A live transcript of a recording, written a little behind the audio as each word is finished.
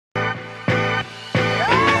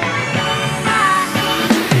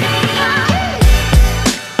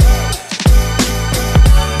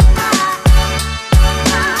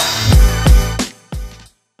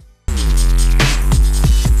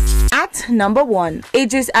number 1.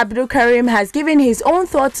 EEDRIS ABDULKAREEM has given his own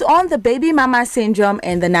thoughts on the baby mama syndrome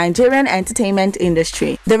in the Nigerian entertainment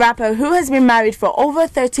industry. The rapper, who has been married for over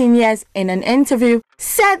 13 years, in an interview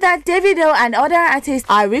said that Davido and other artists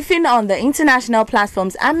are riffing on the international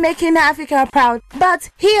platforms and making Africa proud, but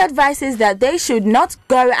he advises that they should not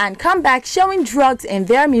go and come back showing drugs in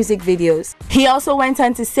their music videos. He also went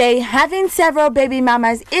on to say having several baby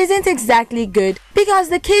mamas isn't exactly good because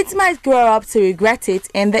the kids might grow up to regret it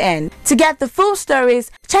in the end. To get the full stories,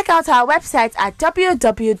 check out our website at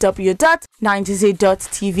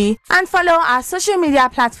www.nigezie.tv and follow our social media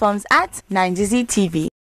platforms at Nigezie TV.